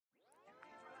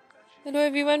Hello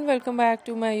everyone, welcome back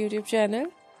to my YouTube channel.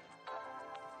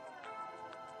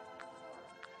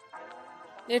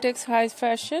 Latex high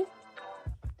fashion.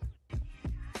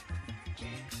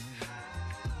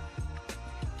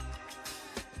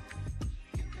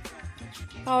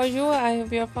 How are you? I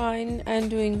hope you are fine and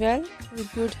doing well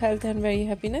with good health and very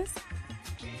happiness.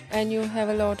 And you have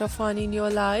a lot of fun in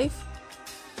your life.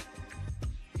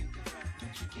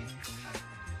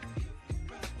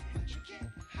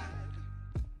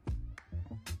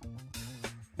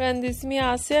 Friends, this is me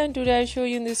Asya, and today I show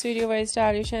you in this video very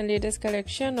stylish and latest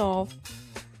collection of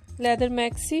leather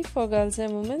maxi for girls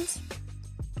and women.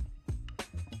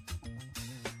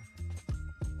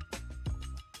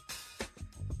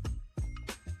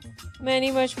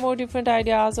 Many much more different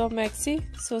ideas of maxi,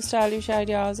 so stylish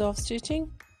ideas of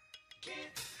stitching.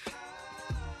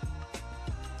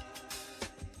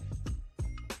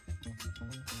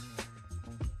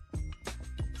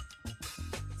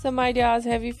 Some ideas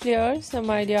heavy flare, some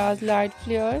ideas light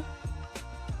flare.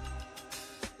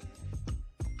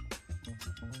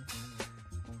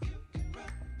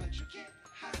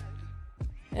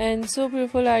 And so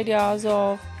beautiful ideas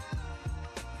of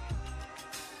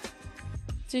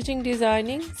stitching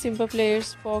designing, simple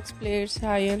plates, box plates,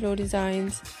 high and low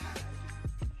designs.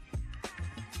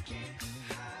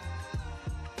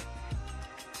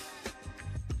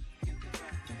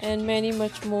 And many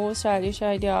much more stylish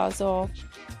ideas of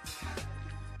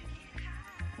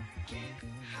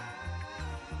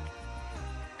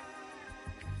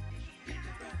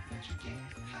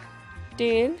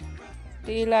tail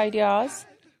ideas,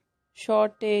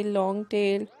 short tail, long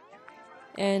tail,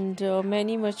 and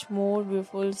many much more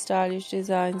beautiful stylish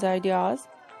designs ideas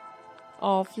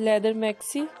of leather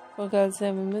maxi for girls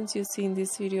and women you see in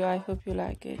this video. I hope you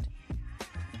like it.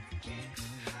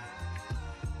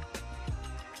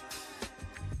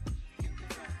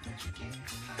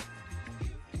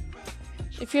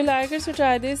 If you like it, so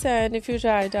try this, and if you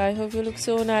try it, I hope you look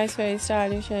so nice, very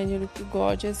stylish, and you look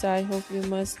gorgeous. I hope you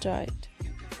must try it.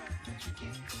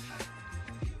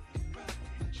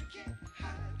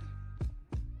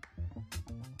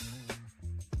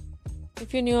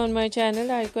 If you're new on my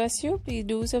channel, I request you, please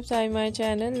do subscribe my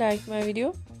channel, like my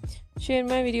video, share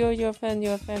my video with your friends,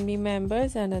 your family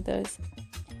members and others.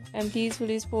 And please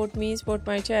fully support me, support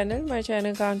my channel. My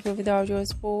channel can't go without your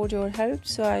support, your help,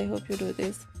 so I hope you do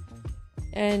this.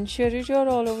 And share it your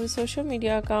all over social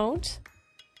media accounts.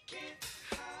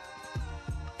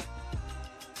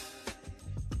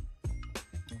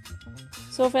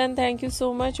 So friends, thank you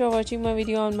so much for watching my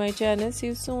video on my channel. See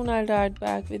you soon. I'll be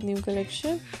back with new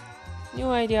collection, new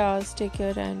ideas. Take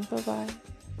care and bye bye.